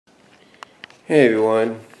Hey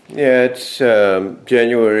everyone. Yeah, it's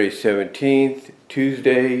January 17th,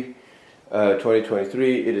 Tuesday,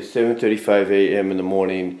 2023. It is 7:35 a.m. in the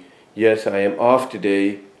morning. Yes, I am off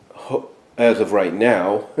today, as of right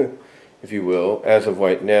now, if you will. As of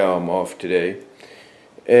right now, I'm off today.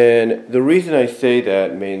 And the reason I say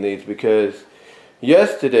that mainly is because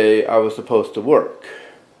yesterday I was supposed to work.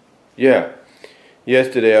 Yeah,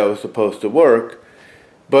 yesterday I was supposed to work.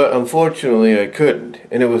 But unfortunately I couldn't,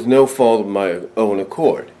 and it was no fault of my own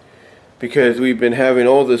accord. Because we've been having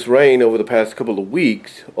all this rain over the past couple of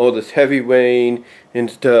weeks, all this heavy rain and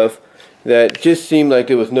stuff, that just seemed like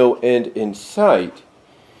there was no end in sight.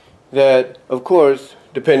 That, of course,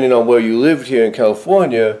 depending on where you lived here in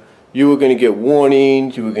California, you were going to get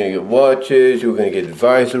warnings, you were going to get watches, you were going to get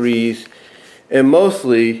advisories, and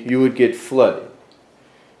mostly you would get flooding.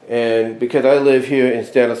 And because I live here in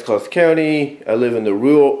Stanislaus County, I live in the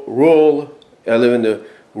rural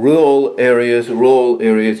areas,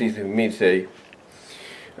 easy for me to say.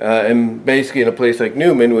 And basically in a place like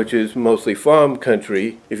Newman, which is mostly farm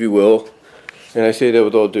country, if you will, and I say that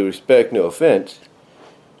with all due respect, no offense,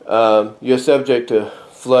 you're subject to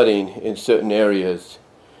flooding in certain areas,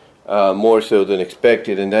 more so than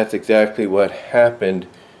expected, and that's exactly what happened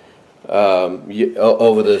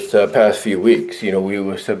over this past few weeks. You know, we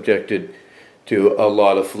were subjected to a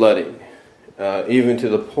lot of flooding, even to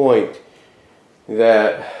the point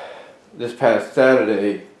that this past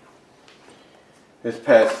Saturday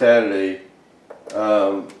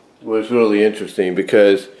was really interesting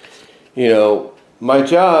because, you know, my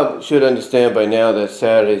job should understand by now that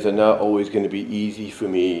Saturdays are not always going to be easy for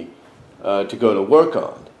me to go to work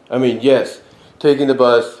on. I mean, yes, taking the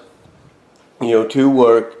bus, to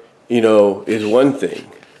work, is one thing.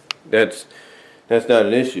 That's not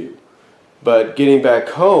an issue. But getting back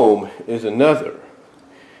home is another.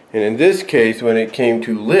 And in this case, when it came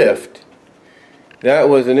to Lyft, that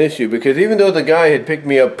was an issue. Because even though the guy had picked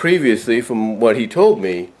me up previously, from what he told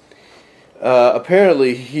me,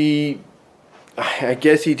 apparently I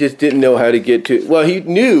guess he just didn't know how to get to, well, he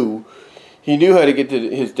knew how to get to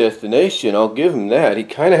his destination. I'll give him that. He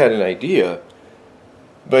kind of had an idea.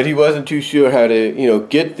 But he wasn't too sure how to,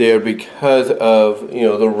 get there because of,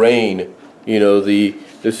 the rain,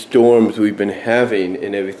 the storms we've been having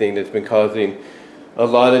and everything that's been causing a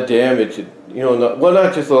lot of damage.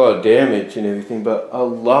 Not just a lot of damage and everything, but a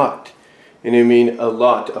lot. And I mean a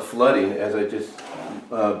lot of flooding, as I just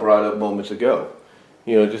brought up moments ago.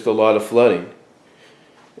 Just a lot of flooding.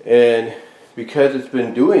 And because it's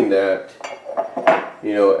been doing that,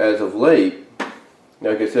 as of late,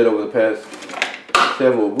 like I said, over the past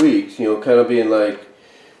several weeks, kind of being like,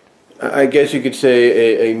 I guess you could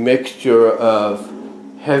say a mixture of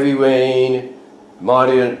heavy rain,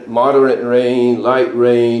 moderate rain, light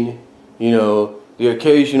rain, the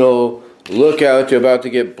occasional look out, you're about to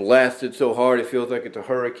get blasted so hard it feels like it's a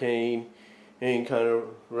hurricane, and kind of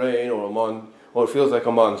rain, or it feels like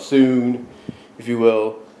a monsoon, if you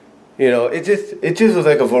will. It just was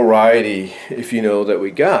like a variety, if that we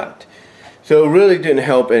got. So it really didn't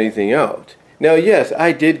help anything out. Now, yes,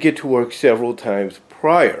 I did get to work several times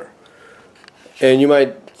prior. And you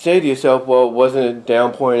might say to yourself, well, wasn't it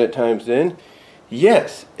downpouring at times then?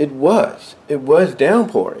 Yes, it was. It was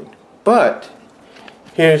downpouring. But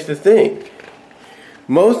here's the thing.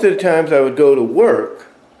 Most of the times I would go to work,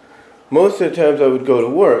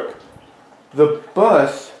 the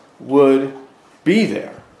bus would be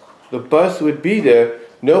there. The bus would be there,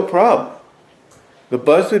 no problem. The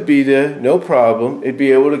bus would be there, no problem. It'd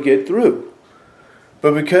be able to get through.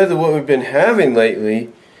 But because of what we've been having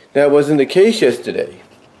lately, that wasn't the case yesterday.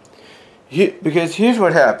 Because here's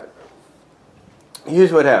what happened.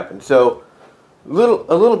 So, a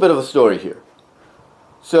little bit of a story here.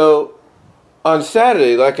 So, on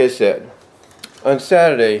Saturday, like I said,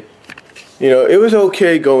 it was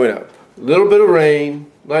okay going up. A little bit of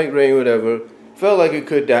rain, light rain, whatever. Felt like it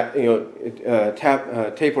could,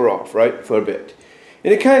 taper off, right, for a bit.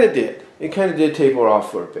 And it kind of did. It kind of did taper off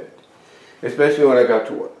for a bit. Especially when I got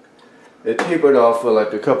to work. It tapered off for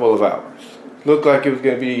like a couple of hours. Looked like it was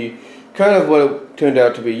going to be kind of what it turned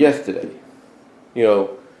out to be yesterday.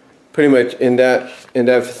 Pretty much in that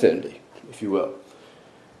vicinity, if you will.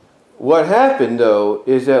 What happened, though,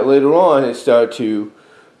 is that later on it started to,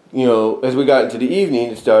 as we got into the evening,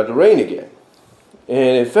 it started to rain again.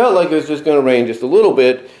 And it felt like it was just going to rain just a little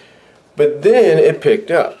bit, but then it picked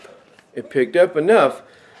up. It picked up enough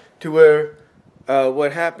to where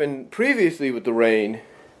what happened previously with the rain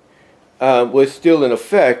was still in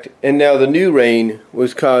effect, and now the new rain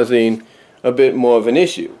was causing a bit more of an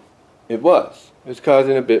issue. It was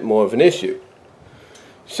causing a bit more of an issue.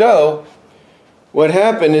 So, What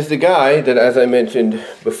happened is the guy that, as I mentioned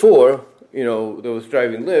before, that was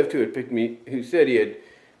driving Lyft, who said he had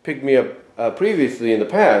picked me up previously in the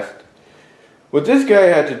past. What this guy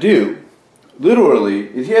had to do, literally,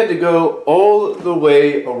 is he had to go all the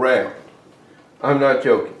way around. I'm not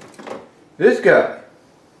joking. This guy,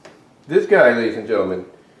 ladies and gentlemen,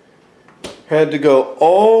 had to go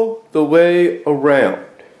all the way around.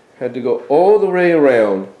 Had to go all the way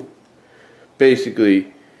around,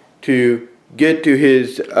 basically, to get to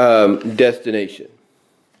his destination.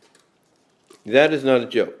 That is not a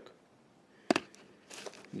joke.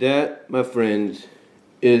 That, my friends,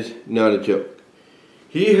 is not a joke.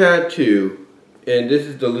 He had to, and this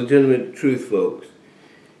is the legitimate truth, folks,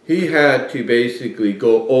 he had to basically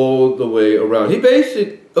go all the way around. So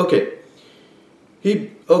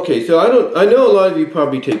I know a lot of you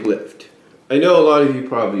probably take Lyft. I know a lot of you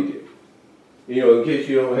probably do. In case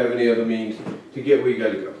you don't have any other means to get where you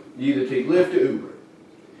gotta go. You either take Lyft or Uber.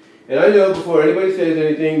 And I know before anybody says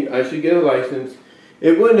anything, I should get a license.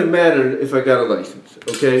 It wouldn't have mattered if I got a license,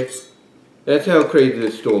 okay? That's how crazy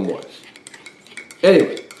this storm was.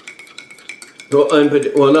 Anyway.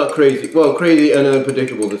 Well, not crazy. Well, crazy and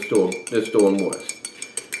unpredictable this storm was.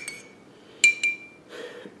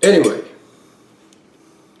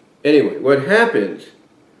 Anyway, what happens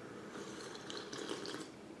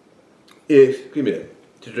is, give me a minute,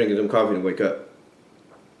 just drinking some coffee to wake up.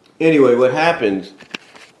 Anyway, what happens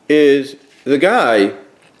is the guy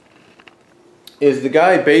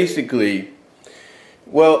basically,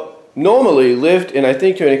 well, normally Lyft and I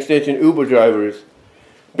think to an extension Uber drivers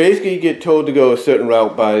basically get told to go a certain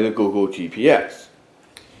route by the Google GPS.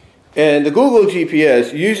 And the Google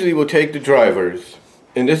GPS usually will take the drivers,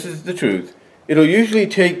 and this is the truth, it'll usually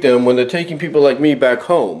take them, when they're taking people like me back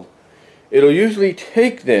home, it'll usually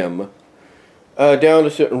take them down a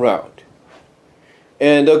certain route.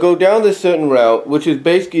 And they'll go down this certain route, which is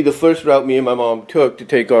basically the first route me and my mom took to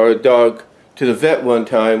take our dog to the vet one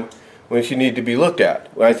time when she needed to be looked at.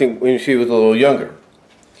 I think when she was a little younger.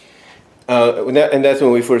 And that's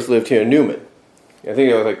when we first lived here in Newman. I think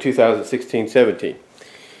it was like 2016, 17.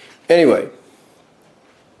 Anyway,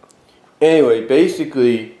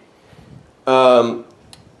 basically,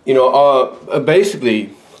 basically,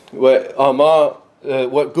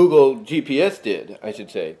 what Google GPS did, I should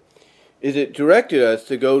say, is it directed us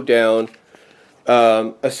to go down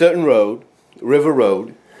a certain road, River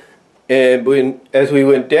Road, and as we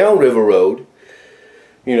went down River Road,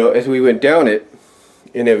 as we went down it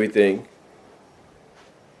and everything,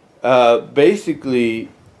 basically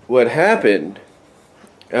what happened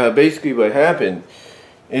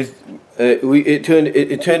is it turned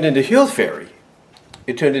into Hills Ferry.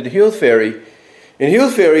 It turned into Hills Ferry, and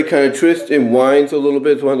Hills Ferry kind of twists and winds a little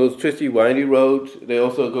bit. It's one of those twisty, windy roads. It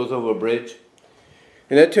also goes over a bridge,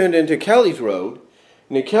 and that turned into Kelly's Road.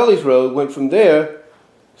 And then Kelly's Road went from there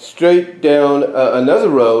straight down another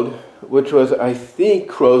road, which was, I think,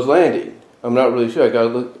 Crow's Landing. I'm not really sure. I got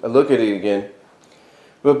to look at it again.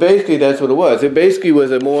 But basically, that's what it was. It basically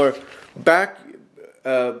was a more back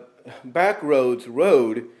roads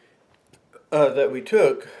road that we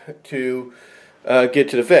took to get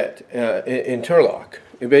to the vet in Turlock.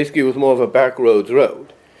 It basically was more of a back roads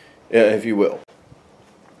road, if you will.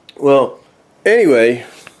 Well, anyway,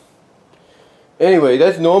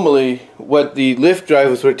 that's normally what the Lyft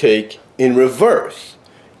drivers would take in reverse.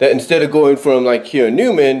 That instead of going from like here in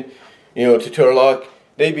Newman, to Turlock,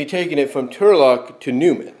 they'd be taking it from Turlock to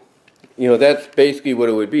Newman. That's basically what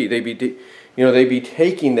it would be. They'd be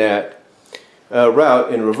taking that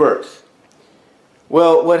route in reverse.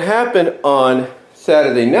 Well, what happened on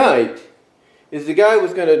Saturday night is the guy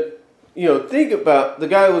was going to, the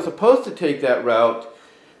guy was supposed to take that route,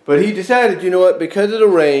 but he decided, because of the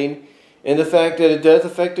rain and the fact that it does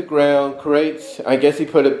affect the ground, creates, I guess he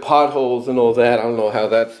put it potholes and all that. I don't know how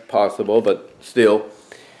that's possible, but still.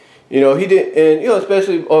 He didn't, and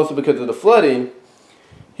especially also because of the flooding,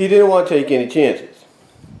 he didn't want to take any chances.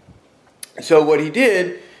 So what he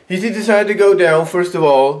did is he decided to go down, first of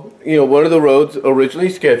all, one of the roads originally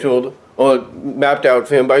scheduled or mapped out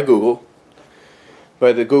for him by Google,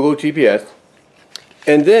 by the Google GPS.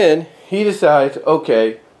 And then he decides,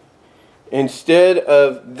 okay, instead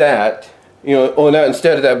of that, or not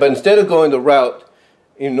instead of that, but instead of going the route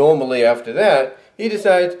normally after that, he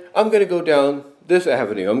decides, I'm going to go down this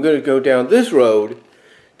avenue. I'm going to go down this road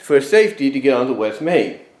for safety to get onto West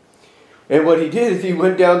Main. And what he did is he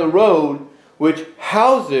went down the road which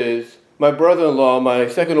houses my brother-in-law, my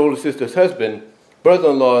second older sister's husband,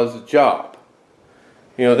 brother-in-law's job.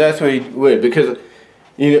 That's where he went, because,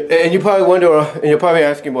 and you probably wonder, and you're probably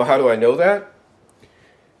asking, well, how do I know that?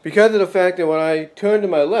 because of the fact that when I turned to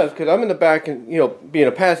my left, because I'm in the back and, being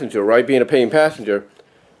a passenger, right, being a paying passenger,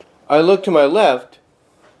 I look to my left,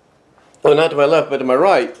 well, not to my left, but to my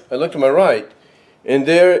right. I look to my right, and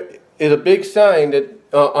there is a big sign that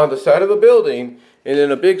on the side of a building, and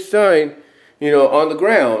then a big sign, on the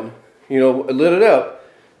ground, lit it up,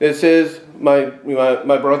 that says my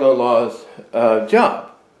brother-in-law's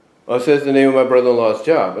job. Well, it says the name of my brother-in-law's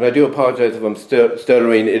job, and I do apologize if I'm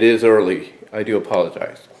stuttering. It is early. I do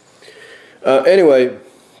apologize. Anyway,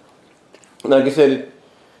 like I said, it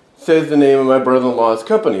says the name of my brother-in-law's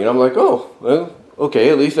company, and I'm like, oh, well, okay,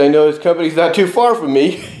 at least I know his company's not too far from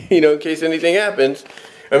me, in case anything happens.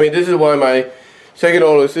 I mean, this is why my second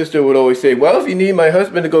older sister would always say, well, if you need my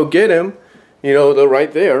husband to go get him, they're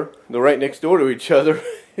right there. They're right next door to each other,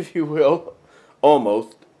 if you will.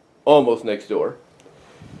 Almost next door.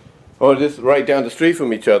 Or just right down the street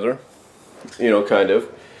from each other, kind of.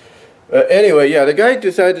 Anyway, yeah, the guy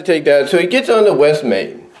decided to take that, so he gets on the West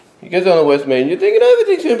Main. You're thinking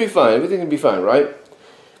everything's going to be fine, right?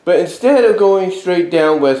 But instead of going straight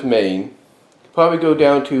down West Main, probably go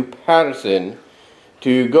down to Patterson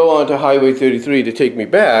to go on to Highway 33 to take me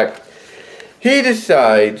back, he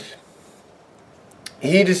decides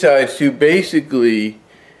to basically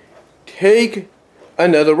take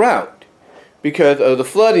another route because of the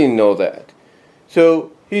flooding and all that.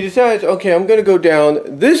 So he decides, okay, I'm going to go down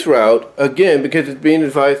this route again because it's being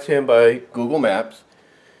advised to him by Google Maps.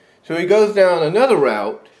 So he goes down another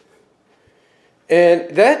route,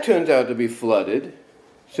 and that turns out to be flooded.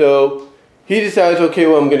 So he decides, okay,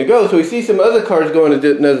 well, I'm going to go. So he sees some other cars going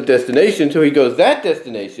to another destination, so he goes that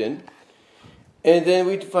destination, and then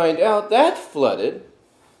we find out that's flooded.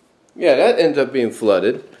 Yeah, that ends up being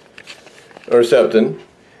flooded or something.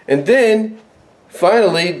 And then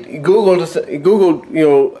finally, Google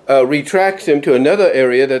retracts him to another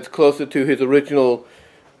area that's closer to his original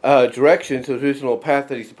directions, his original path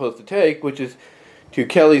that he's supposed to take, which is to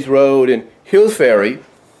Kelly's Road and Hills Ferry.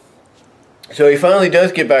 So he finally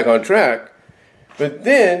does get back on track. But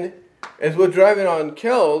then, as we're driving on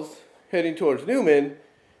Kells, heading towards Newman,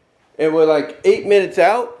 and we're like 8 minutes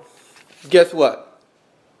out, guess what?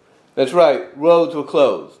 That's right, roads were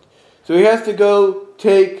closed. So he has to go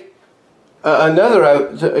take another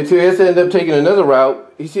route. So he has to end up taking another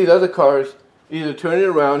route. He sees other cars either turning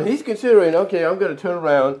around. He's considering, okay, I'm going to turn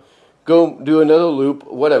around, go do another loop,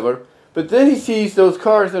 whatever. But then he sees those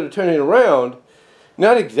cars that are turning around,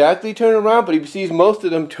 not exactly turning around, but he sees most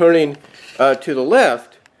of them turning to the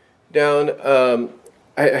left down,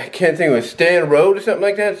 I can't think of it, Stan Road or something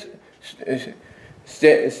like that.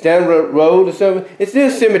 Stan Road or something. It's near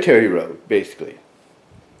Cemetery Road, basically.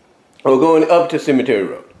 Or going up to Cemetery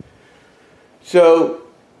Road. So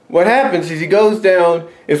what happens is he goes down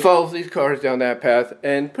and follows these cars down that path,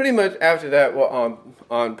 and pretty much after that we're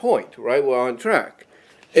on point, right? We're on track.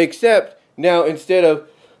 Except now instead of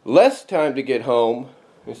less time to get home,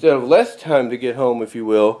 if you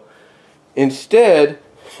will, instead,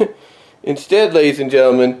 ladies and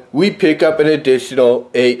gentlemen, we pick up an additional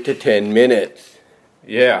 8 to 10 minutes.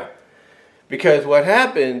 Yeah. Because what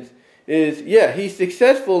happens is, yeah, he's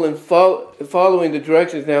successful in following the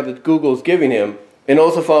directions now that Google's giving him, and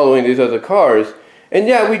also following these other cars. And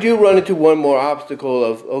yeah, we do run into one more obstacle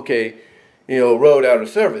of, okay, road out of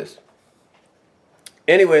service.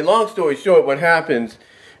 Anyway, long story short, what happens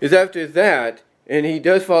is after that, and he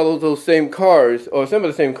does follow those same cars, or some of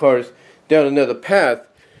the same cars, down another path,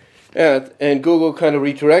 and Google kind of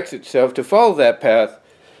redirects itself to follow that path,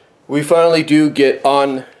 we finally do get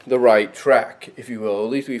on the right track, if you will. At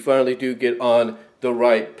least we finally do get on the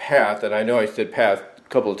right path, and I know I said path a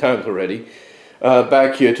couple of times already,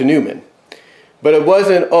 back here to Newman. But it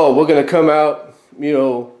wasn't, we're going to come out,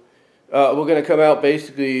 we're going to come out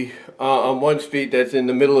basically on one street that's in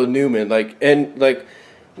the middle of Newman,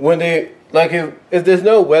 when they, if there's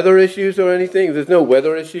no weather issues or anything,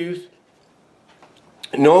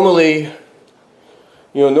 normally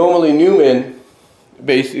Newman,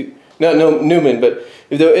 basically, Newman, but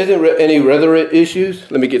if there isn't any weather issues,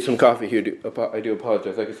 let me get some coffee here. I do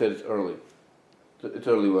apologize. Like I said, it's early. It's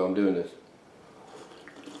early while I'm doing this.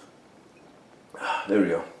 There we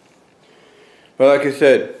go. But like I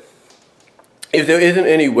said, if there isn't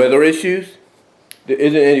any weather issues,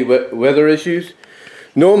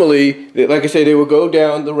 normally, like I say, they will go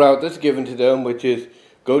down the route that's given to them, which is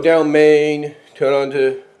go down Main, turn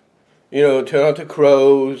onto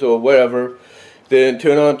Crows or whatever, then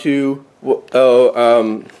turn onto,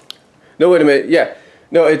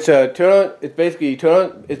 it's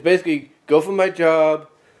basically go from my job,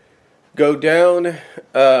 go down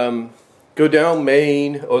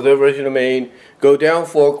Main, or the version of Main, go down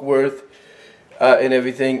Forkworth, and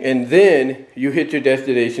everything, and then you hit your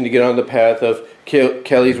destination to get on the path of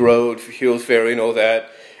Kelly's Road, Hills Ferry, and all that.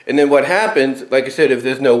 And then what happens, like I said, if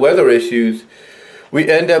there's no weather issues, we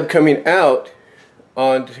end up coming out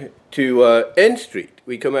onto N Street.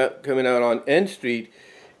 We coming out on N Street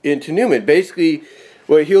into Newman. Basically,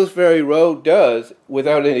 what Hills Ferry Road does,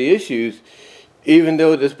 without any issues, even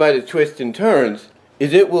though despite its twists and turns,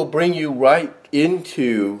 is it will bring you right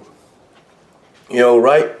into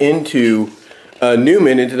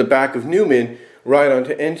Newman, into the back of Newman, right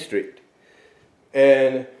onto N Street.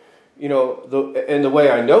 And the way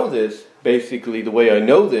I know this, basically the way I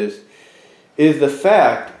know this, is the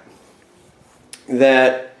fact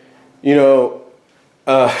that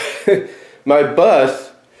my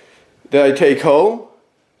bus that I take home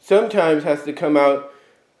sometimes has to go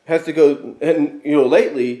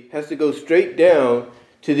straight down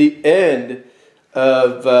to the end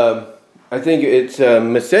of I think it's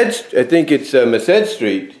Merced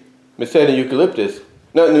Street, Merced and Eucalyptus,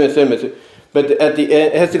 not Merced, but at the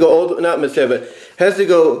end it has to go has to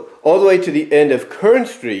go all the way to the end of Kern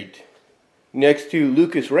Street, next to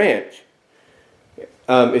Lucas Ranch,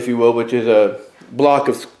 if you will, which is a block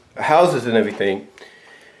of houses and everything.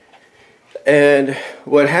 And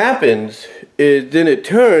what happens is then it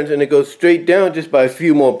turns and it goes straight down just by a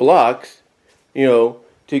few more blocks, to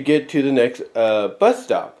get to the next bus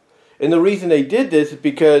stop. And the reason they did this is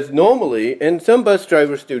because normally, and some bus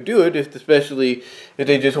drivers still do it, especially if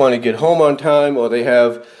they just want to get home on time or they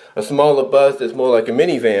have a smaller bus that's more like a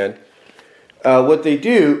minivan, what they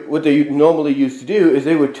normally used to do is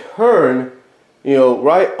they would turn,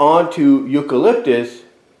 right onto Eucalyptus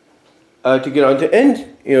to get onto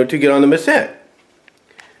to get on the Merced,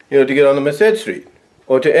 to get on the Merced Street,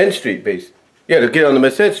 or to N Street, to get on the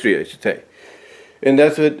Merced Street, I should say. And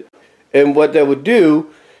what that would do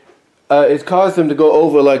is cause them to go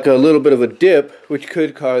over like a little bit of a dip, which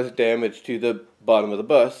could cause damage to the bottom of the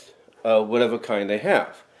bus, whatever kind they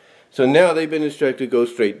have. So now they've been instructed to go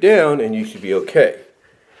straight down, and you should be okay.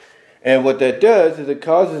 And what that does is it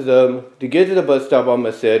causes them to get to the bus stop on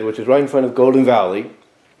Merced, which is right in front of Golden Valley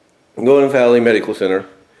Medical Center,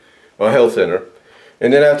 or Health Center.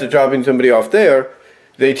 And then after dropping somebody off there,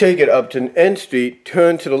 they take it up to N Street,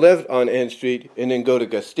 turn to the left on N Street, and then go to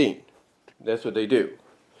Gustine. That's what they do.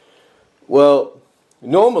 Well,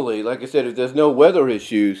 normally, like I said, if there's no weather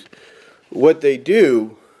issues, what they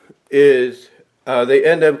do is they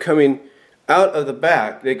end up coming out of the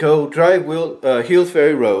back. They go drive Hills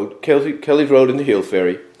Ferry Road, Kelly's Road into Hills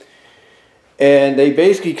Ferry, and they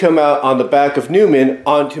basically come out on the back of Newman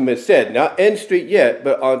onto Merced. Not N Street yet,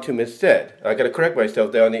 but onto Merced. I got to correct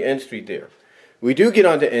myself there on the N Street there. We do get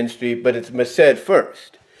onto N Street, but it's Merced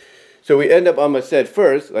first. So we end up on Merced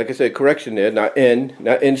first. Like I said, correction there, not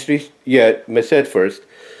N Street yet, Merced first.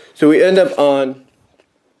 So we end up on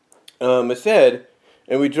Merced,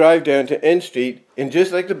 and we drive down to N Street, and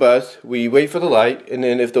just like the bus, we wait for the light, and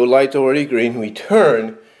then if the light's already green, we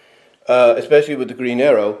turn, especially with the green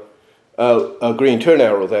arrow, a green turn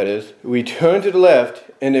arrow that is, we turn to the left,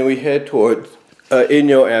 and then we head towards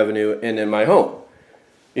Inyo Avenue, and then my home.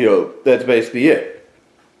 That's basically it.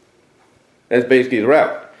 That's basically the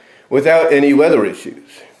route. Without any weather issues.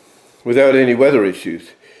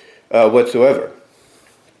 Whatsoever.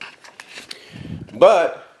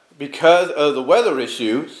 But because of the weather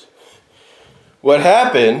issues, what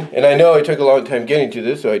happened, and I know I took a long time getting to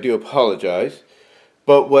this, so I do apologize,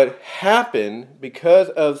 but what happened because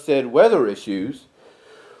of said weather issues,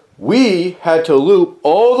 we had to loop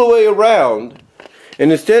all the way around, and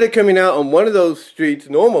instead of coming out on one of those streets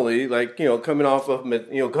normally, like, coming off of,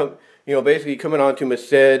 basically coming onto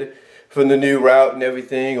Merced from the new route and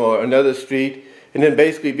everything, or another street, and then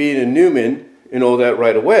basically being in Newman and all that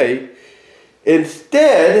right away,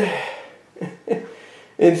 Instead,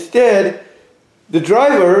 the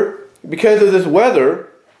driver, because of this weather,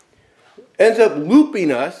 ends up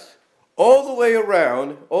looping us all the way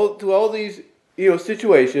around, to all these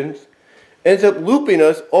situations, ends up looping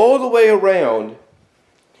us all the way around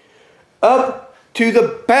up to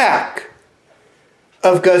the back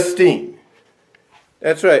of Gustine.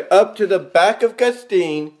 That's right, up to the back of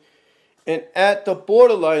Gustine, and at the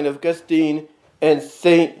borderline of Gustine and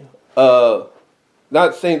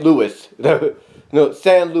not St. Louis, no,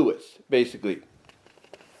 San Luis, basically.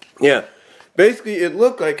 Yeah, basically it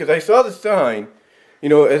looked like, because I saw the sign,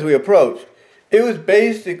 as we approached, it was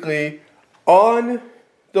basically on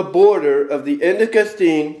the border of the end of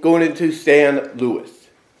Gustine going into San Luis.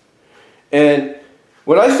 And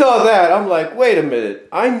when I saw that, I'm like, wait a minute,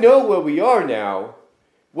 I know where we are now.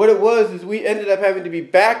 What it was is we ended up having to be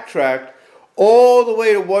backtracked all the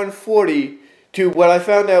way to 140 to what I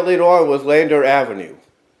found out later on was Lander Avenue.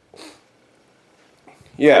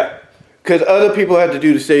 Yeah, because other people had to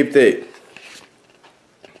do the same thing.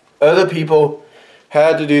 Other people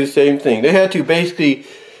had to do the same thing. They had to basically,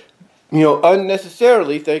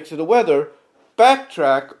 unnecessarily, thanks to the weather,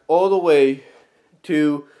 backtrack all the way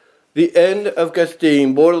to the end of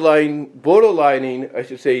Gustine, borderlining, I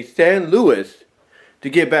should say, San Luis, to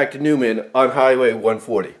get back to Newman on Highway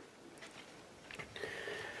 140.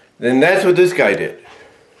 Then that's what this guy did.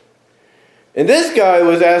 And this guy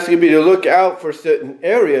was asking me to look out for certain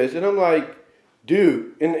areas, and I'm like,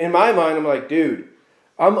 dude, in my mind, I'm like, dude,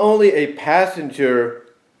 I'm only a passenger,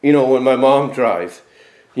 when my mom drives.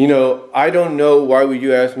 I don't know why would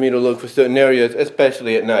you ask me to look for certain areas,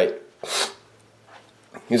 especially at night.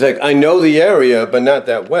 He's like, I know the area, but not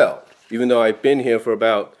that well. Even though I've been here for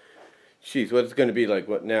about, what's going to be like,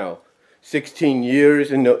 what now? 16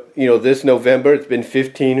 years, and this November, it's been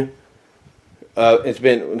 15. It's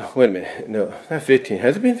been, wait a minute, no, not 15.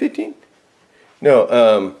 Has it been 15?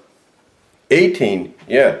 No, 18,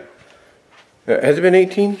 yeah. Has it been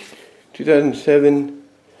 18? 2007,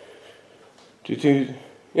 it's been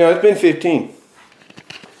 15.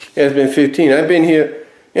 Yeah, it's been 15. I've been here.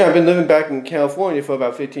 Yeah, I've been living back in California for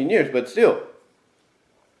about 15 years, but still,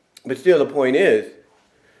 the point is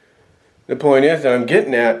that I'm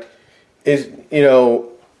getting at is,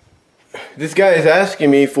 this guy is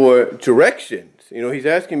asking me for directions. He's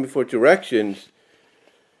asking me for directions,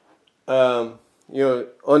 or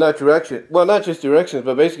not directions, well, not just directions,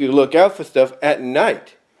 but basically to look out for stuff at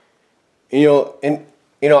night. I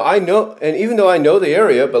know, and even though I know the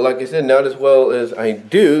area, but like I said, not as well as I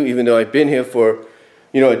do, even though I've been here for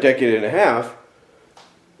a decade and a half,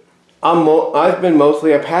 I've been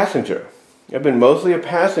mostly a passenger. I've been mostly a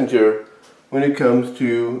passenger when it comes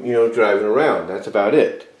to, driving around. That's about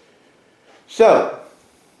it. So,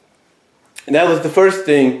 and that was the first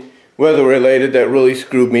thing weather-related that really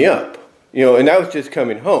screwed me up. And that was just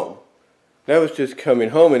coming home.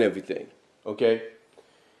 And everything, okay?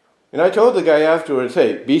 And I told the guy afterwards,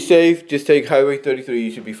 hey, be safe, just take Highway 33,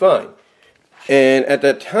 you should be fine. And at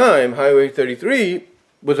that time, Highway 33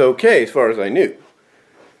 was okay as far as I knew.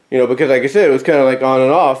 Because like I said, it was kind of like on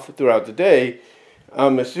and off throughout the day.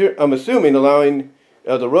 I'm assuming allowing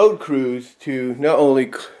the road crews to not only,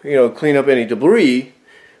 clean up any debris,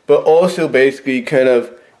 but also basically kind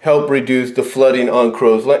of help reduce the flooding on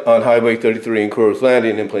Highway 33 and Crow's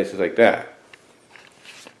Landing and places like that.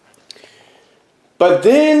 But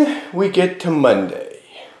then we get to Monday.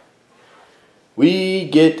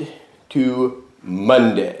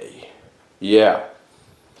 Yeah.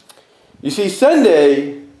 You see,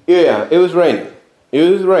 Sunday, yeah, it was raining.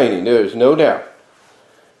 There's no doubt.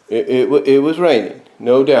 It was raining.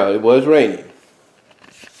 No doubt, it was raining.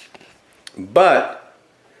 But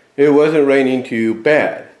it wasn't raining too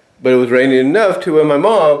bad. But it was raining enough to where my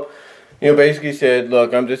mom, basically said,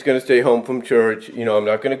 look, I'm just going to stay home from church. I'm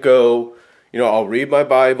not going to go. I'll read my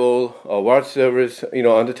Bible. I'll watch service,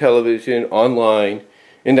 on the television, online.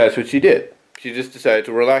 And that's what she did. She just decided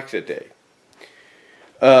to relax that day.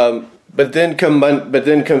 But then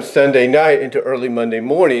come Sunday night into early Monday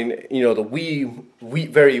morning, the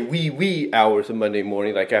very wee hours of Monday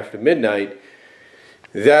morning, like after midnight,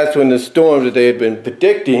 that's when the storm that they had been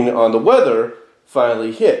predicting on the weather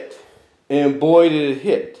finally hit. And boy, did it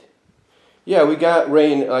hit. Yeah, we got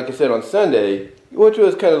rain, like I said, on Sunday, which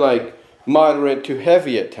was kind of like moderate to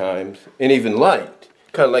heavy at times, and even light,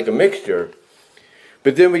 kind of like a mixture.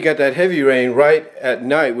 But then we got that heavy rain right at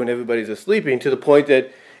night when everybody's asleep, to the point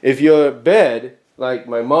that if your bed, like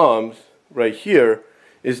my mom's right here,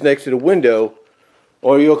 is next to the window,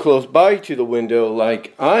 or you're close by to the window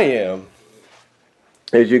like I am,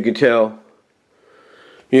 as you can tell,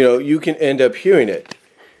 you can end up hearing it.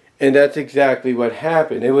 And that's exactly what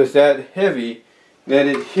happened. It was that heavy that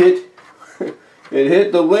it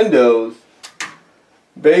hit the windows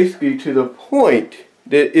basically to the point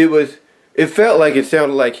that it felt like it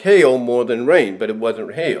sounded like hail more than rain, but it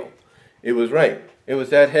wasn't hail. It was rain. It was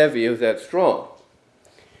that heavy, it was that strong.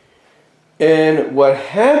 And what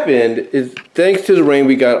happened is, thanks to the rain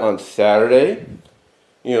we got on Saturday,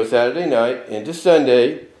 Saturday night into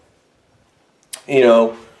Sunday,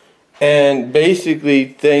 and basically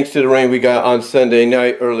thanks to the rain we got on Sunday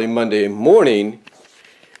night, early Monday morning,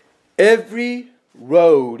 every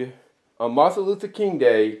road on Martin Luther King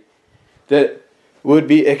Day that would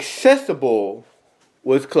be accessible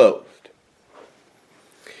was closed.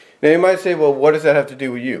 Now you might say, well, what does that have to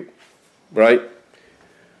do with you? Right?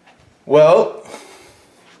 Well,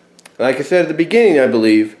 like I said at the beginning, I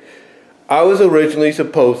believe, I was originally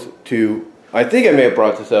supposed to, I think I may have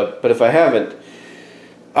brought this up, but if I haven't,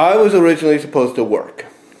 I was originally supposed to work.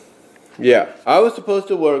 Yeah, I was supposed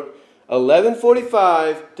to work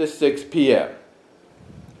 11:45 to 6 p.m.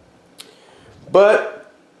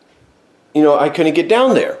 But, I couldn't get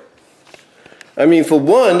down there. I mean, for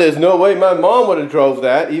one, there's no way my mom would have drove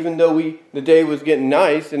that, even though the day was getting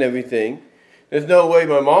nice and everything. There's no way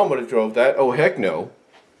my mom would have drove that. Oh, heck no.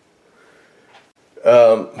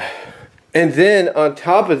 And then on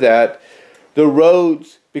top of that, the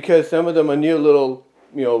roads, because some of them are near little,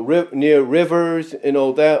 near rivers and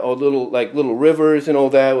all that, or little rivers and all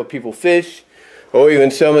that where people fish, or even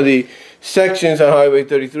some of the sections on Highway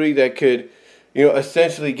 33 that could,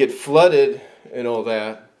 essentially get flooded and all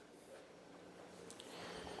that.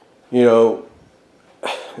 They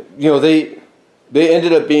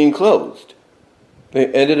ended up being closed.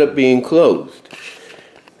 And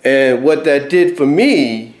what that did for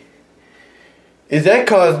me is that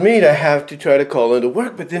caused me to have to try to call into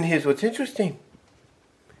work. But then here's what's interesting.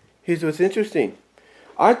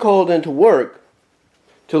 I called into work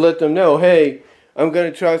to let them know, hey, I'm going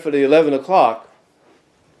to try for the 11 o'clock,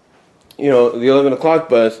 the 11 o'clock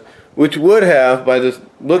bus, which would have, by the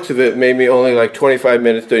looks of it, made me only like 25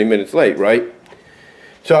 minutes, 30 minutes late, right?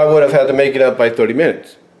 So I would have had to make it up by 30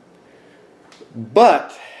 minutes.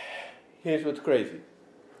 But here's what's crazy,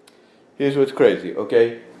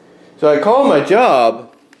 okay? So I call my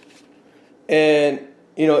job, and,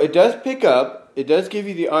 it does pick up. It does give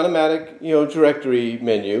you the automatic, directory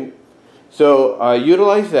menu. So I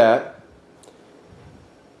utilize that.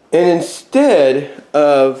 And instead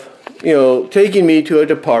of, taking me to a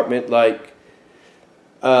department like,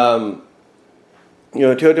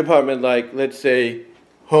 let's say,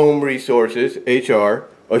 Home Resources, HR,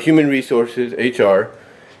 or Human Resources, HR,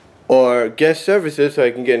 or Guest Services, so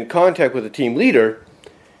I can get in contact with a team leader.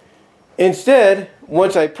 Instead,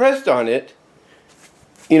 once I pressed on it,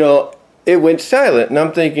 it went silent, and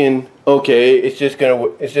I'm thinking, okay, it's just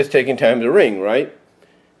taking time to ring, right?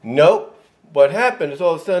 Nope. What happened is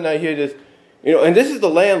all of a sudden I hear this, and this is the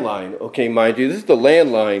landline, okay, mind you, this is the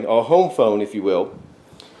landline, or home phone, if you will.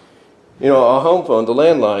 Our home phone, the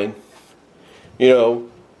landline.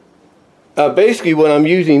 Basically, when I'm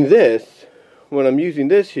using this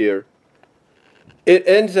here, it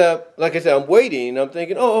ends up, like I said, I'm waiting. I'm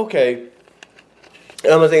thinking, oh, okay.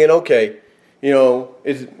 I'm thinking, okay,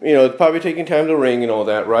 it's probably taking time to ring and all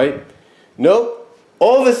that, right? Nope.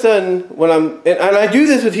 All of a sudden, and I do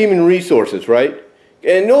this with Human Resources, right?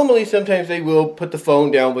 And normally, sometimes they will put the phone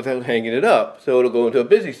down without hanging it up, so it'll go into a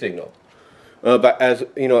busy signal. But as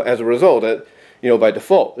a result, by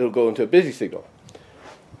default, it'll go into a busy signal.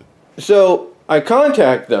 So I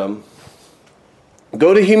contact them,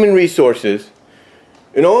 go to Human Resources,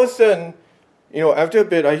 and all of a sudden, after a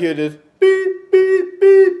bit, I hear this beep, beep,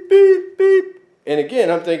 beep, beep, beep. And again,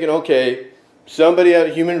 I'm thinking, okay, somebody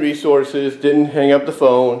at Human Resources didn't hang up the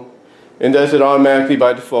phone and does it automatically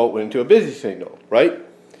by default went into a busy signal, right?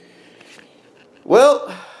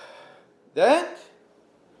 Well, that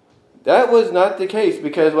was not the case,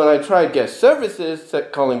 because when I tried Guest Services,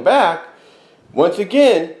 calling back, once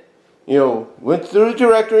again, went through the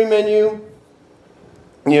directory menu,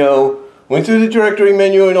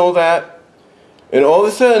 and all that, and all of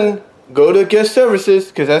a sudden, go to Guest Services,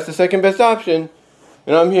 because that's the second best option,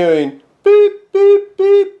 and I'm hearing beep, beep,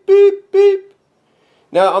 beep, beep, beep.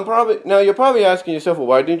 Now you're probably asking yourself, well,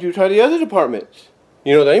 why didn't you try the other departments?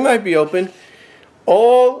 They might be open.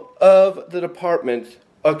 All of the departments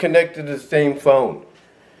are connected to the same phone,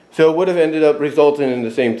 so it would have ended up resulting in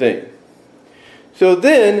the same thing. So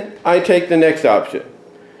then I take the next option.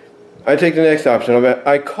 I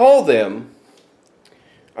call them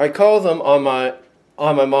on my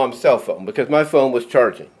mom's cell phone, because my phone was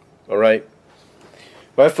charging. All right.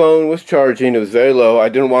 My phone was charging. It was very low. I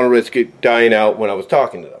didn't want to risk it dying out when I was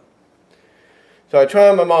talking to them. So I try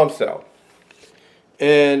on my mom's cell.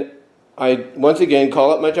 And I, once again,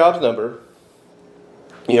 call up my job's number.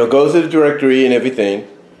 Go to the directory and everything.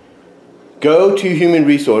 Go to Human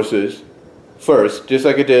Resources first, just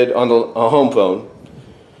like I did on a home phone.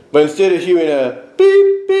 But instead of hearing a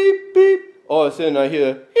beep, beep, beep, all of a sudden I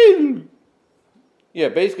hear,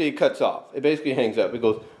 basically it cuts off. It basically hangs up. It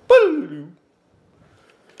goes,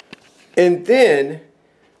 and then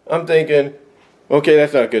I'm thinking, okay,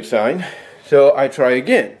 that's not a good sign. So I try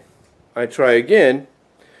again.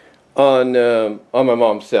 On my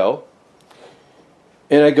mom's cell,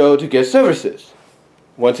 and I go to Guest Services.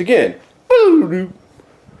 Once again.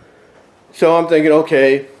 So I'm thinking,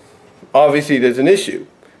 okay, obviously there's an issue.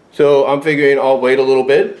 So I'm figuring I'll wait a little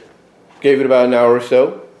bit. Gave it about an hour or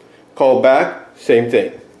so. Called back, same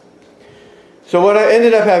thing. So what I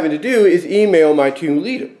ended up having to do is email my team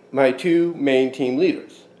leader. my two main team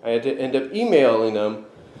leaders. I had to end up emailing them,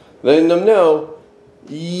 letting them know,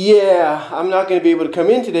 yeah, I'm not going to be able to come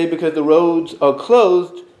in today because the roads are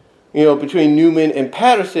closed, between Newman and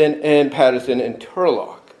Patterson and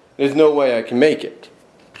Turlock. There's no way I can make it.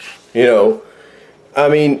 I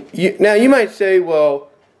mean, now you might say, well,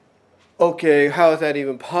 okay, how is that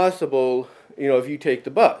even possible, if you take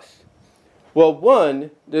the bus? Well,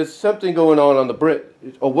 one, there's something going on the bridge,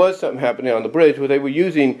 or was something happening on the bridge where they were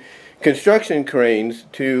using construction cranes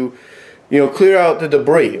to, clear out the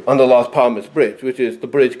debris on the Las Palmas Bridge, which is the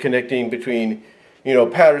bridge connecting between,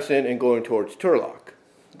 Patterson and going towards Turlock.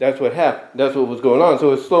 That's what happened. That's what was going on. So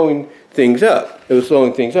it was slowing things up.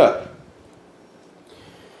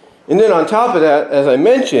 And then on top of that, as I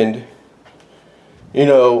mentioned,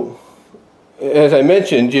 the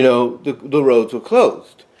roads were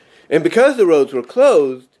closed. And because the roads were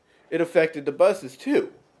closed, it affected the buses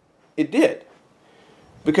too. It did.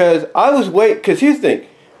 Because because here's the thing.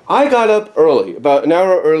 I got up early, about an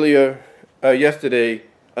hour earlier yesterday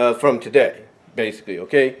from today, basically,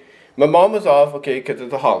 okay? My mom was off, okay, because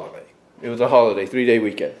it's a holiday. It was a holiday, 3-day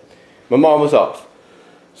weekend. My mom was off.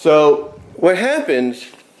 So what happens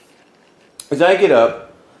is I get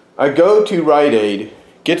up, I go to Rite Aid,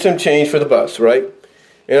 get some change for the bus, right?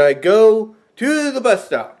 And I go to the bus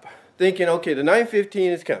stop, thinking, okay, the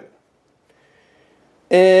 9:15 is coming.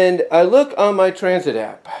 And I look on my transit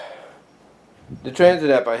app, the transit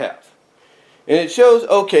app I have, and it shows,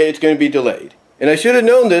 okay, it's going to be delayed. And I should have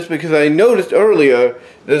known this because I noticed earlier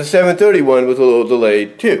that the 7:31 was a little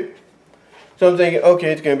delayed too. So I'm thinking,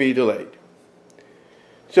 okay, it's going to be delayed.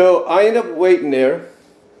 So I end up waiting there,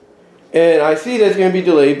 and I see that it's going to be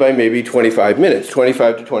delayed by maybe 25 minutes,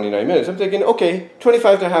 25 to 29 minutes. I'm thinking, okay,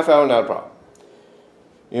 25 to a half hour, not a problem.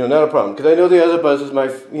 Not a problem, because I know the other buses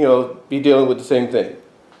might, be dealing with the same thing.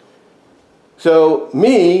 So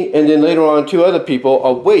me, and then later on 2 other people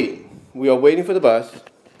are waiting. We are waiting for the bus.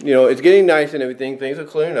 It's getting nice and everything. Things are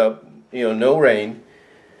clearing up. No rain.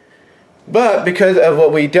 But because of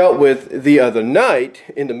what we dealt with the other night,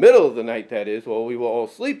 in the middle of the night that is, while we were all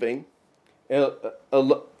sleeping, in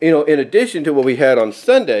addition to what we had on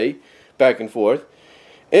Sunday, back and forth,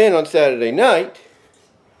 and on Saturday night,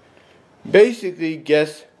 basically,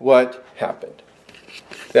 guess what happened?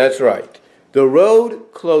 That's right. The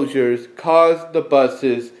road closures caused the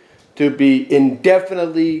buses to be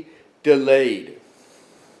indefinitely delayed.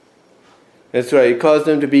 That's right. It caused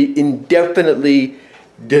them to be indefinitely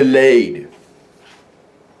delayed.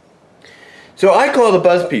 So I call the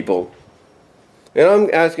bus people, and I'm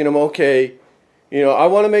asking them, okay, I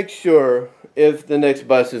want to make sure if the next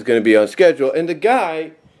bus is going to be on schedule. And the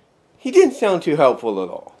guy, he didn't sound too helpful at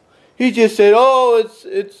all. He just said, oh,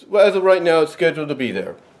 it's as of right now, it's scheduled to be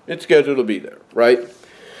there. It's scheduled to be there, right?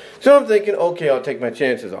 So I'm thinking, okay, I'll take my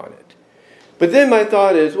chances on it. But then my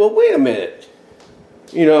thought is, well, wait a minute.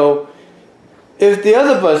 If the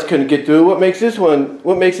other bus couldn't get through, what makes this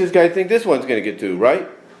guy think this one's going to get through, right?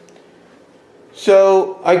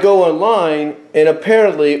 So I go online, and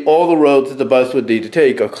apparently all the roads that the bus would need to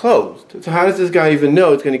take are closed. So how does this guy even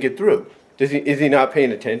know it's going to get through? Is he not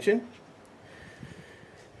paying attention?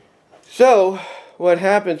 So what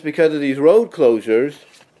happens because of these road closures,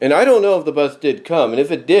 and I don't know if the bus did come, and if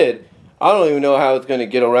it did, I don't even know how it's going to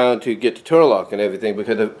get around to get to Turlock and everything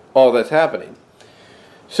because of all that's happening.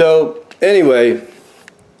 So anyway,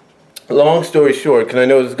 long story short, because I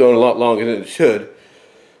know this is going a lot longer than it should.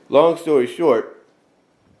 Long story short,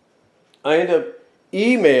 I ended up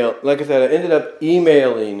emailing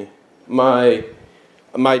my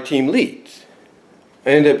team leads.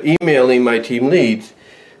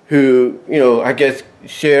 Who, I guess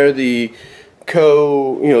share the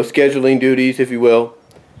scheduling duties, if you will.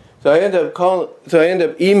 So I end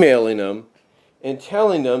up emailing them and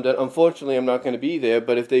telling them that unfortunately I'm not going to be there,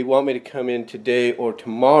 but if they want me to come in today or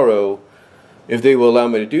tomorrow, if they will allow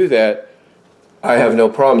me to do that, I have no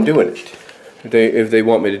problem doing it. If they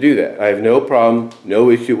want me to do that, I have no problem, no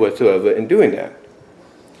issue whatsoever in doing that.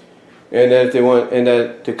 And that if they want, and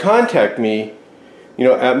that to contact me,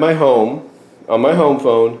 at my home, on my home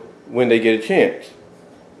phone, when they get a chance.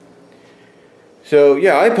 So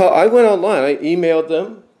yeah, I went online. I emailed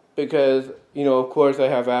them because of course I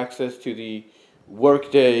have access to the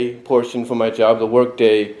Workday portion for my job, the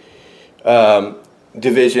Workday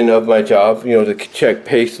division of my job, to check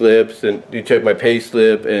pay slips and to check my pay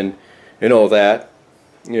slip and all that,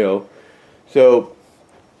 So,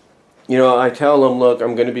 I tell them, look,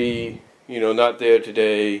 I'm going to be, not there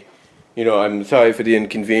today. I'm sorry for the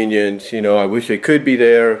inconvenience. I wish I could be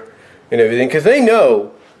there and everything. Because they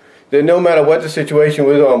know that no matter what the situation,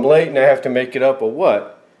 whether I'm late and I have to make it up or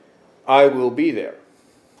what, I will be there.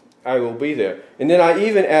 I will be there. And then I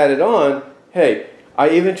even added on, hey, I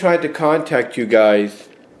even tried to contact you guys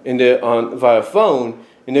via phone,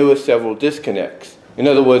 and there were several disconnects. In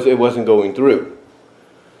other words, it wasn't going through.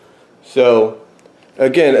 So,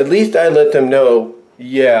 again, at least I let them know,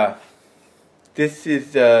 yeah, this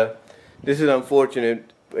is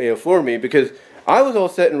unfortunate, for me, because I was all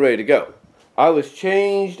set and ready to go. I was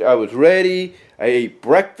changed, I was ready, I ate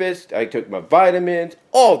breakfast, I took my vitamins,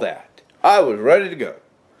 all that. I was ready to go.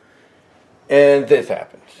 And this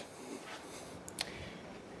happens.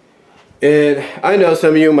 And I know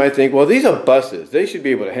some of you might think, well, these are buses. They should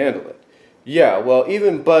be able to handle it. Yeah, well,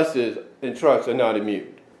 even buses and trucks are not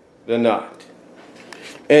immune. They're not.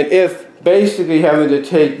 And if basically having to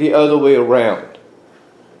take the other way around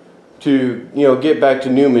to, get back to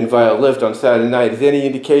Newman via Lyft on Saturday night is any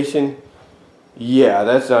indication, yeah,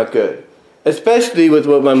 that's not good. Especially with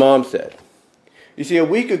what my mom said. You see, a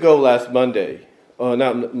week ago last Monday,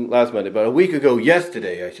 not last Monday, but a week ago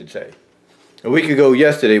yesterday, I should say. A week ago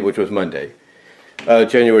yesterday, which was Monday,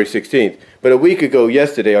 January 16th. But a week ago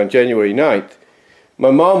yesterday, on January 9th,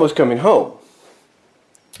 my mom was coming home.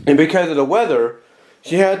 And because of the weather,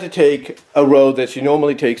 she had to take a road that she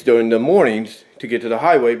normally takes during the mornings to get to the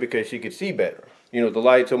highway because she could see better. The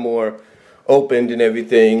lights are more opened and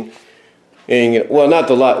everything. And, well, not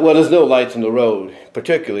the light. Well, there's no lights in the road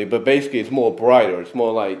particularly, but basically it's more brighter. It's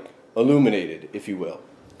more like illuminated, if you will.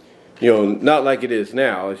 Not like it is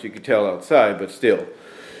now, as you can tell outside, but still,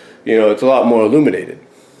 it's a lot more illuminated.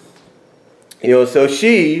 So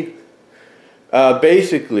she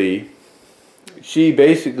basically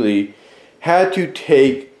had to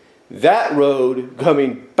take that road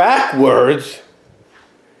coming backwards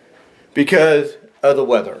because of the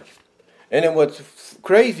weather. And then what's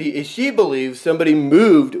crazy is she believes somebody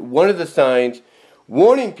moved one of the signs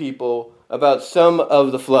warning people about some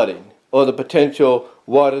of the flooding or the potential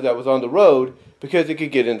water that was on the road because it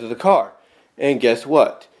could get into the car. And guess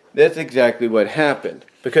what? That's exactly what happened.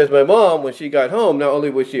 Because my mom, when she got home, not only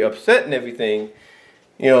was she upset and everything,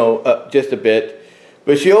 just a bit,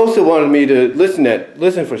 but she also wanted me to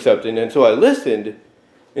listen for something. And so I listened,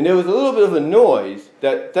 and there was a little bit of a noise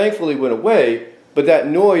that thankfully went away, but that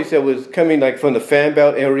noise that was coming like from the fan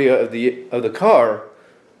belt area of the car,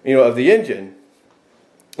 of the engine,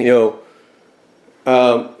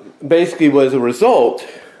 basically was a result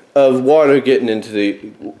of water getting into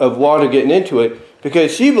it,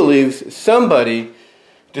 because she believes somebody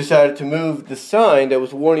decided to move the sign that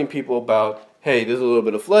was warning people about, hey, there's a little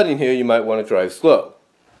bit of flooding here, you might want to drive slow.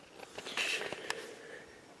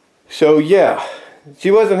 So yeah,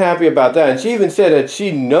 she wasn't happy about that, and she even said that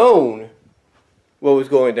she'd known what was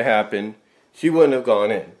going to happen, she wouldn't have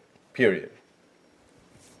gone in, period.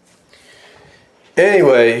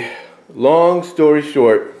 Anyway, long story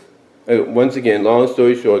short,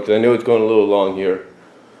 because I know it's going a little long here.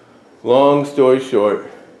 Long story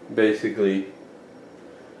short, basically,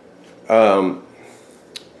 I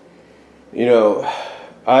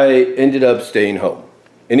ended up staying home.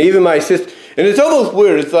 And even my sister, and it's almost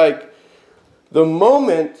weird, it's like the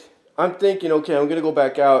moment I'm thinking, okay, I'm going to go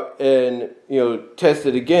back out and, test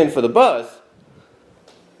it again for the bus,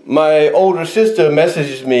 my older sister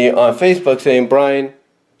messages me on Facebook saying, Brian,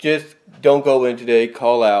 just don't go in today,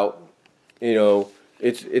 call out.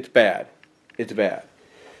 It's bad. It's bad.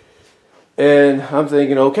 And I'm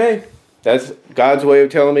thinking, okay, that's God's way of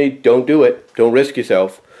telling me, don't do it. Don't risk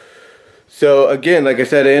yourself. So again, like I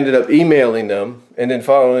said, I ended up emailing them and then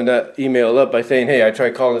following that email up by saying, hey, I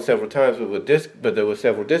tried calling several times, but there were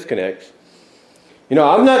several disconnects.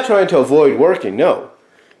 I'm not trying to avoid working, no.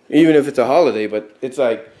 Even if it's a holiday, but it's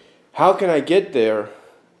like, how can I get there,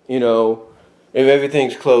 if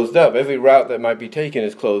everything's closed up? Every route that might be taken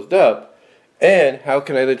is closed up. And how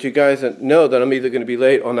can I let you guys know that I'm either going to be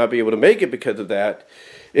late or not be able to make it because of that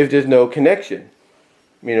if there's no connection,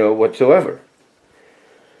 whatsoever.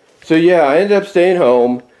 So yeah, I ended up staying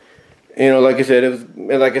home. Like I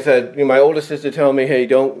said, my older sister told me, hey,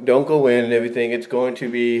 don't go in and everything. It's going to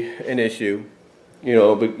be an issue,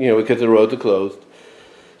 because the roads are closed.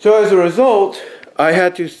 So as a result, I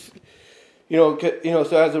had to, I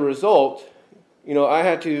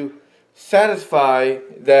had to satisfy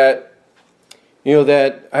that.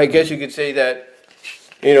 That I guess you could say that,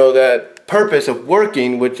 that purpose of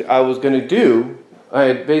working, which I was going to do, I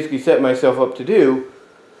had basically set myself up to do,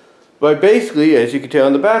 by basically, as you can tell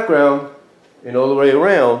in the background, and all the way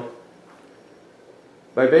around,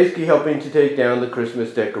 by basically helping to take down the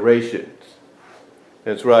Christmas decorations.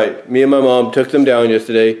 That's right. Me and my mom took them down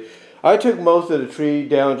yesterday. I took most of the tree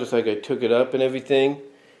down just like I took it up and everything,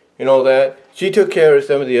 and all that. She took care of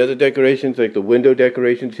some of the other decorations, like the window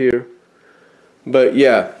decorations here. But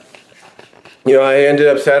yeah, I ended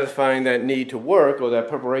up satisfying that need to work, or that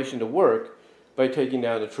preparation to work, by taking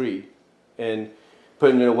down the tree and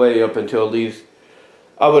putting it away up until at least,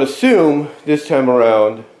 I would assume this time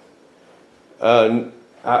around,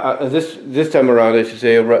 this time around, I should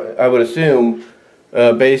say, I would assume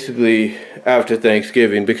basically after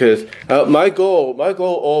Thanksgiving, because my goal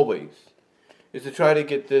always is to try to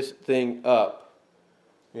get this thing up,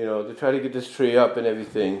 to try to get this tree up and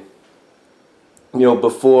everything,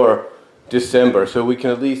 before December, so we can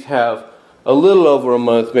at least have a little over a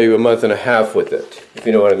month, maybe a month and a half with it, if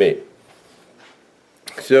you know what I mean.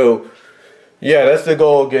 So, yeah, that's the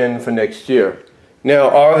goal again for next year. Now,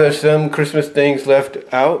 are there some Christmas things left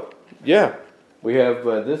out? Yeah. We have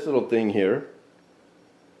this little thing here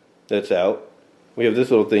that's out. We have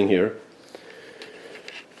this little thing here.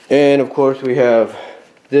 And, of course, we have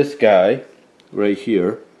this guy right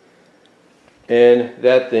here. And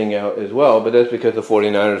that thing out as well. But that's because the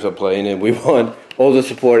 49ers are playing and we want all the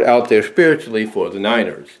support out there spiritually for the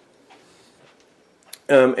Niners.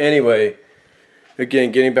 Anyway,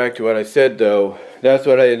 again, getting back to what I said, though, that's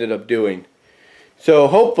what I ended up doing. So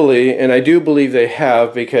hopefully, and I do believe they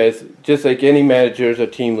have, because just like any managers or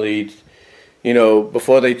team leads,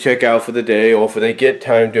 before they check out for the day or if they get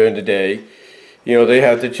time during the day, they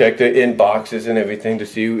have to check their inboxes and everything to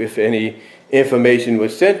see if any information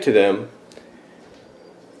was sent to them.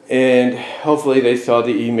 And hopefully they saw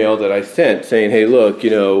the email that I sent saying, hey, look,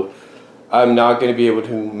 I'm not going to be able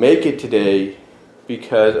to make it today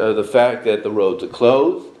because of the fact that the roads are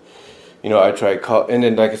closed. I tried and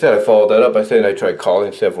then, like I said, I followed that up. I said I tried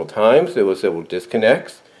calling several times. There were several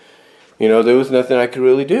disconnects. There was nothing I could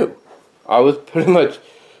really do. I was pretty much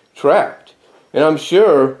trapped. And I'm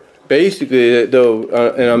sure, basically, though,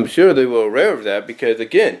 and I'm sure they were aware of that because,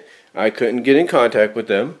 again, I couldn't get in contact with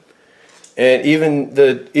them. And even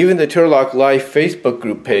the Turlock Life Facebook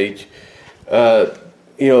group page, had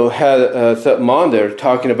something on there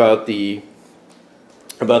talking about the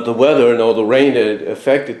weather and all the rain that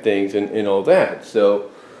affected things and all that. So,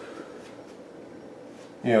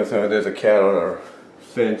 so there's a cat on our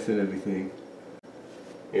fence and everything.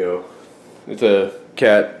 It's a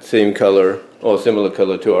cat, same color, or similar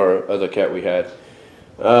color to our other cat we had.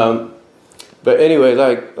 But anyway,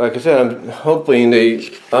 like I said, I'm hoping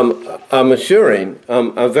I'm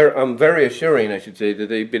very assuring, I should say, that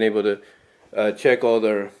they've been able to check all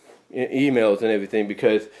their emails and everything,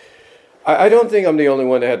 because I don't think I'm the only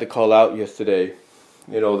one that had to call out yesterday,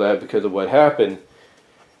 that because of what happened.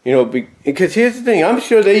 Because here's the thing, I'm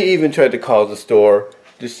sure they even tried to call the store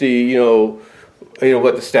to see,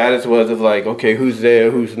 what the status was of, like, okay, who's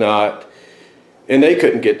there, who's not, and they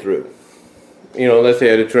couldn't get through. Unless they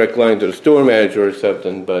had a direct line to the store manager or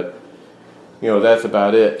something, but, that's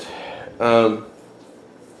about it. But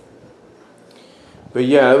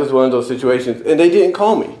yeah, it was one of those situations, and they didn't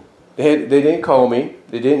call me. They didn't call me.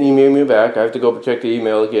 They didn't email me back. I have to go check the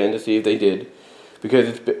email again to see if they did,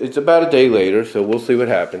 because it's about a day later, so we'll see what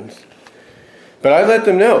happens. But I let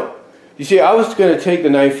them know. You see, I was going to take the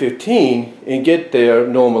 9:15 and get there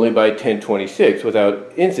normally by 10:26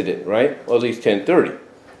 without incident, right? Or at least 10:30.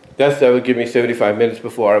 That would give me 75 minutes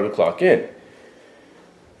before I would clock in.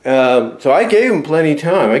 So I gave them plenty of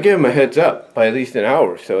time. I gave them a heads up by at least an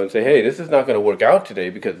hour or so and say, hey, this is not going to work out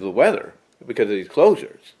today because of the weather, because of these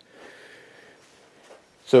closures.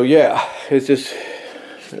 So yeah, it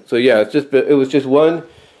was just one.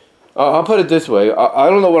 I'll put it this way. I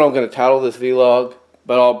don't know what I'm going to title this vlog,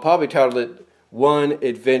 but I'll probably title it One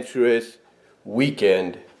Adventurous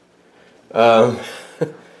Weekend that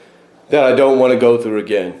I don't want to go through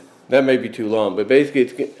again. That may be too long, but basically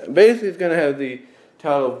it's going to have the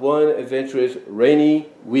title of One Adventurous Rainy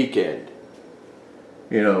Weekend.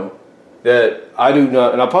 That I do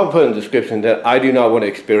not, and I'll probably put in the description, that I do not want to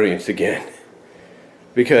experience again.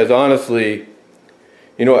 Because honestly,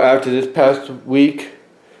 after this past week,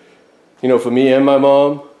 for me and my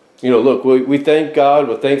mom, look, we thank God,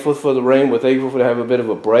 we're thankful for the rain, we're thankful to have a bit of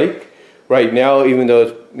a break. Right now, even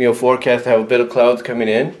though it's forecast to have a bit of clouds coming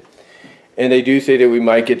in. And they do say that we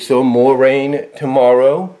might get some more rain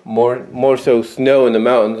tomorrow, more so snow in the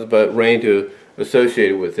mountains, but rain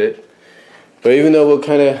associated with it. But even though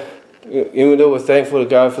we're thankful to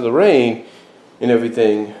God for the rain and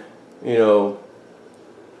everything,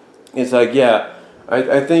 it's like, yeah,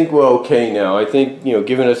 I think we're okay now. I think,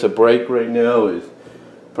 giving us a break right now is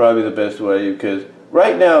probably the best way, because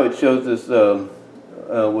right now it shows this,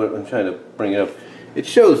 what I'm trying to bring it up. It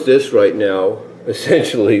shows this right now,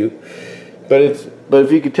 essentially. But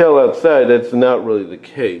if you could tell outside, that's not really the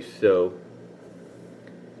case. So,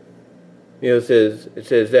 it says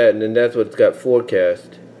that, and then that's what it's got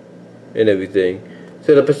forecast and everything.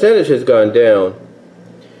 So the percentage has gone down.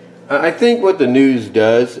 I think what the news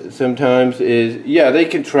does sometimes is, yeah, they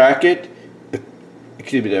can track it.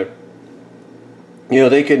 Excuse me there.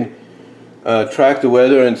 They can track the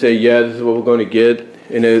weather and say, yeah, this is what we're going to get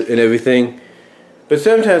and everything. But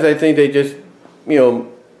sometimes I think they just,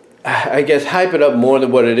 I guess hype it up more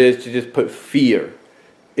than what it is to just put fear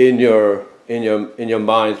in your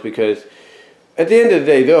minds, because at the end of the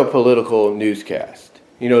day, they're a political newscast.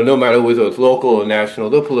 No matter whether it's local or national,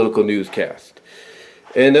 they're a political newscast.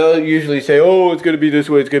 And they'll usually say, oh, it's going to be this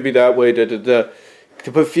way, it's going to be that way, to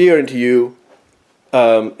put fear into you,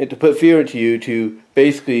 to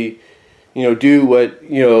basically, do what,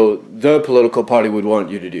 the political party would want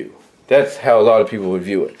you to do. That's how a lot of people would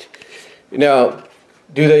view it. Now,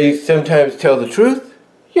 do they sometimes tell the truth?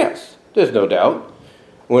 Yes, there's no doubt.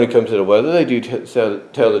 When it comes to the weather, they do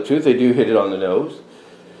tell the truth. They do hit it on the nose.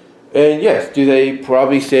 And yes, do they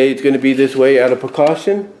probably say it's going to be this way out of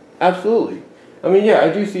precaution? Absolutely. I mean, yeah, I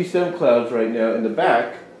do see some clouds right now in the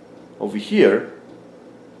back, over here.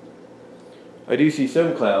 I do see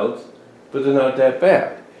some clouds, but they're not that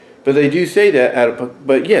bad. But they do say that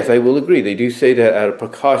but yes, I will agree, they do say that out of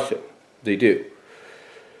precaution. They do.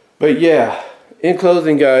 But yeah, in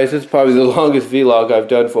closing, guys, this is probably the longest vlog I've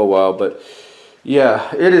done for a while, but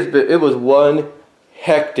yeah, it was one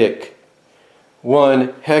hectic,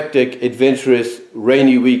 adventurous,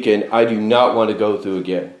 rainy weekend I do not want to go through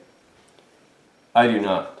again. I do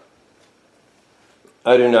not.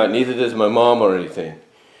 Neither does my mom or anything.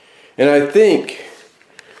 And I think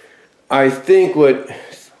what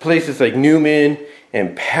places like Newman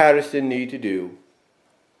and Patterson need to do,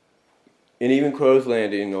 and even Crow's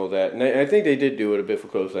Landing and all that, and I think they did do it a bit for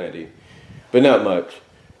Crow's Landing, but not much.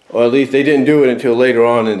 Or at least they didn't do it until later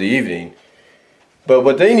on in the evening. But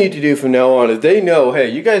what they need to do from now on is they know, hey,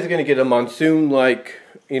 you guys are going to get a monsoon-like,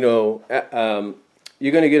 you're going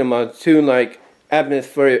to get a monsoon-like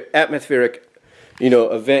atmospheric,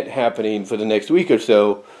 event happening for the next week or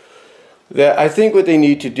so. That I think what they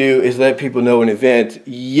need to do is let people know in advance,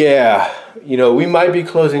 yeah, we might be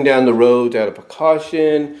closing down the roads out of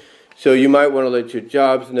precaution, so you might want to let your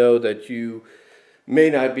jobs know that you may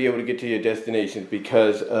not be able to get to your destinations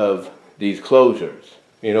because of these closures,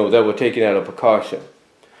 that were taken out of precaution.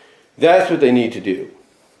 That's what they need to do.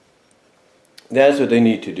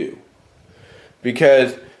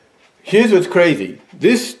 Because here's what's crazy.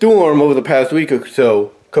 This storm over the past week or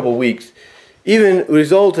so, couple weeks, even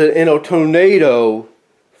resulted in a tornado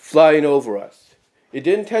flying over us. It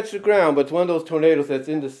didn't touch the ground, but it's one of those tornadoes that's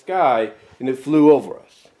in the sky and it flew over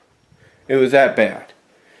us. It was that bad.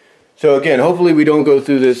 So again, hopefully we don't go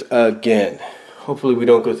through this again.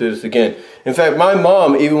 In fact, my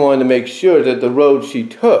mom even wanted to make sure that the road she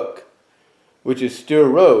took, which is Steer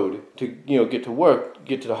Road, to get to work,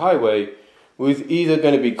 get to the highway, was either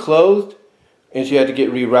going to be closed and she had to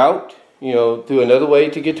get rerouted, through another way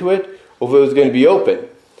to get to it, or if it was going to be open.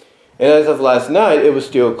 And as of last night, it was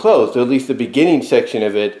still closed. So at least the beginning section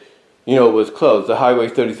of it, was closed. The Highway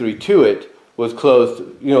 33 to it was closed,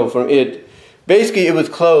 from it. Basically, it was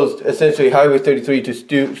closed, essentially Highway 33 to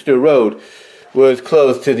Steer Road was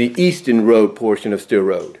closed to the eastern road portion of Steer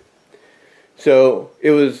Road. So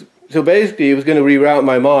basically it was going to reroute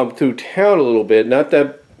my mom through town a little bit, not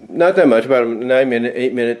that much, about a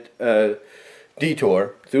 8-minute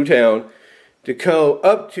detour through town to go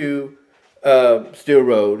up to Steer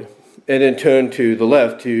Road and then turn to the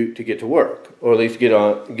left to get to work, or at least get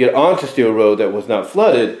onto Steer Road that was not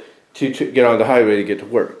flooded to get on the highway to get to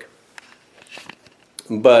work.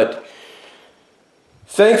 But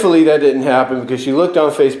thankfully that didn't happen, because she looked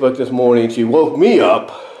on Facebook this morning. She woke me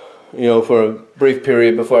up, for a brief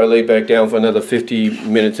period before I laid back down for another 50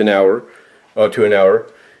 minutes, an hour, or to an hour.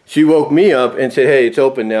 She woke me up and said, hey, it's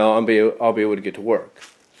open now. I'll be able to get to work.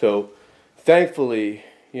 So thankfully,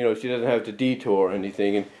 she doesn't have to detour or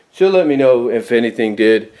anything. And she'll let me know if anything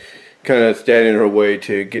did kind of stand in her way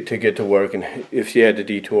to get to work, and if she had to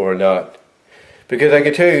detour or not. Because I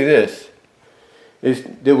can tell you this.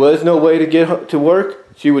 If there was no way to get to work,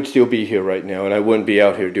 she would still be here right now, and I wouldn't be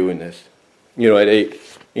out here doing this. At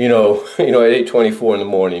 8:24 in the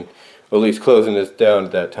morning, or at least closing this down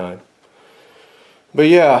at that time. But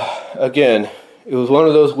yeah, again, it was one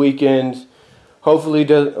of those weekends. Hopefully,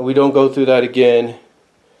 we don't go through that again.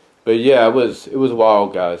 But yeah, it was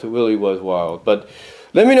wild, guys. It really was wild. But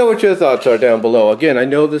let me know what your thoughts are down below. Again, I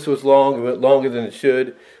know this was long, it went longer than it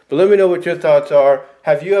should. But let me know what your thoughts are.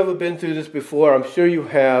 Have you ever been through this before? I'm sure you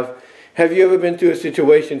have. Have you ever been through a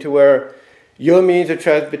situation to where your means of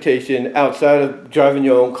transportation, outside of driving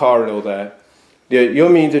your own car and all that,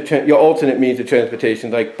 your alternate means of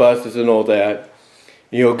transportation, like buses and all that,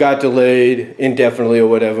 got delayed indefinitely or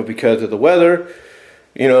whatever because of the weather,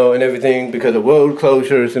 and everything, because of road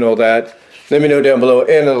closures and all that. Let me know down below and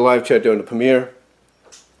in the live chat during the premiere.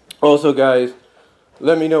 Also, guys,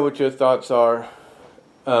 let me know what your thoughts are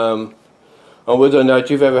on whether or not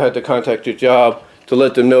you've ever had to contact your job to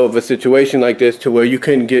let them know of a situation like this, to where you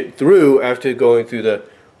couldn't get through after going through the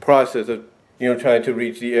process of trying to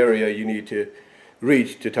reach the area you need to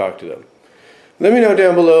reach to talk to them. Let me know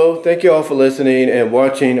down below. Thank you all for listening and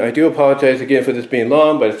watching. I do apologize again for this being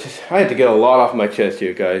long, but I had to get a lot off my chest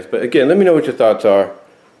here, guys. But again, let me know what your thoughts are,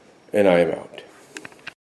 and I am out.